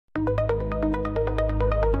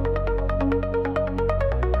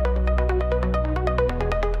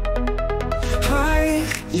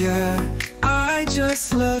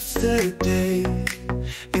just left the day,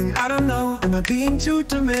 and I don't know, am I being too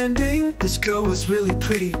demanding? This girl was really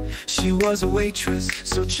pretty, she was a waitress,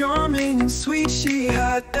 so charming and sweet. She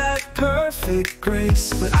had that perfect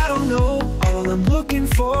grace. But I don't know, all I'm looking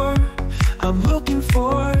for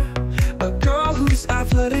a girl who's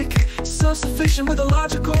athletic, self-sufficient with a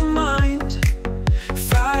logical mind.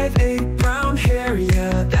 5'8", brown hair,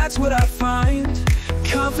 yeah, that's what I find.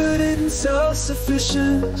 Confident and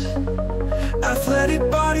self-sufficient, athletic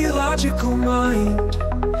body, logical mind.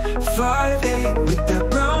 5'8", with that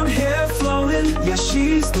brown hair flowing, yeah,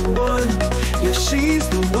 she's the one, yeah, she's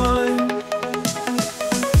the one.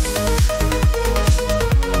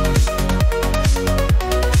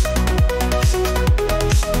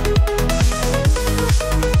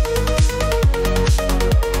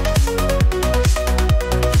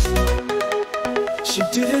 She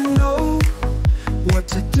didn't know what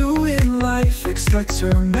to do in life, expects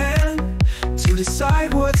her man to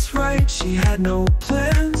decide what's right. She had no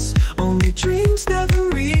plans, only dreams never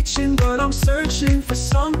reaching. But I'm searching for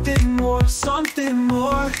something more, something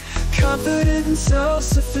more. Confident and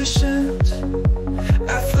self-sufficient,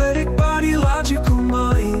 athletic body, logical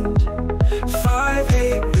mind.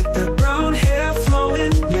 5'8", with that brown hair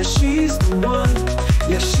flowing, yeah, she's the one,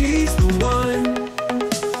 yeah, she's the one.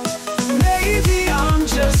 Maybe I'm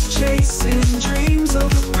just chasing dreams of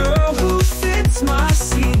a girl who fits my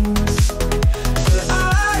scenes, but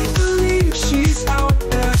I believe she's out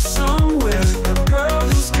there somewhere, a girl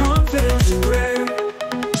who's confident and rare.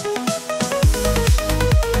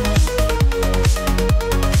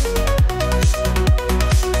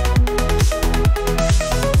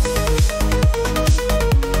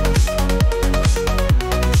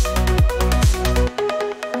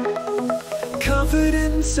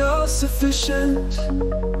 Confident and self-sufficient,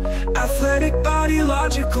 athletic body,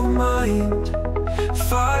 logical mind.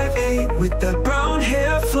 5'8", with that brown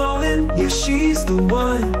hair flowing, yeah, she's the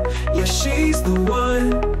one, yeah, she's the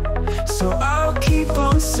one. So I'll keep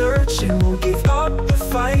on searching, won't give up the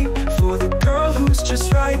fight for the girl who's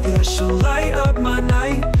just right, yeah, she'll light up my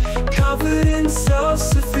night. Confident,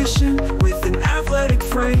 self-sufficient, with an athletic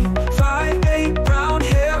frame. 5'8", brown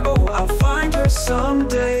hair, oh, I'll find her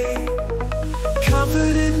someday.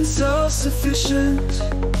 Confident and self-sufficient,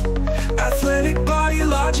 athletic body,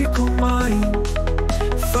 logical mind.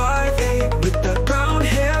 5'8", with that brown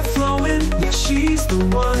hair flowing, yeah, she's the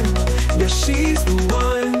one, yeah, she's the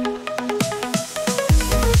one.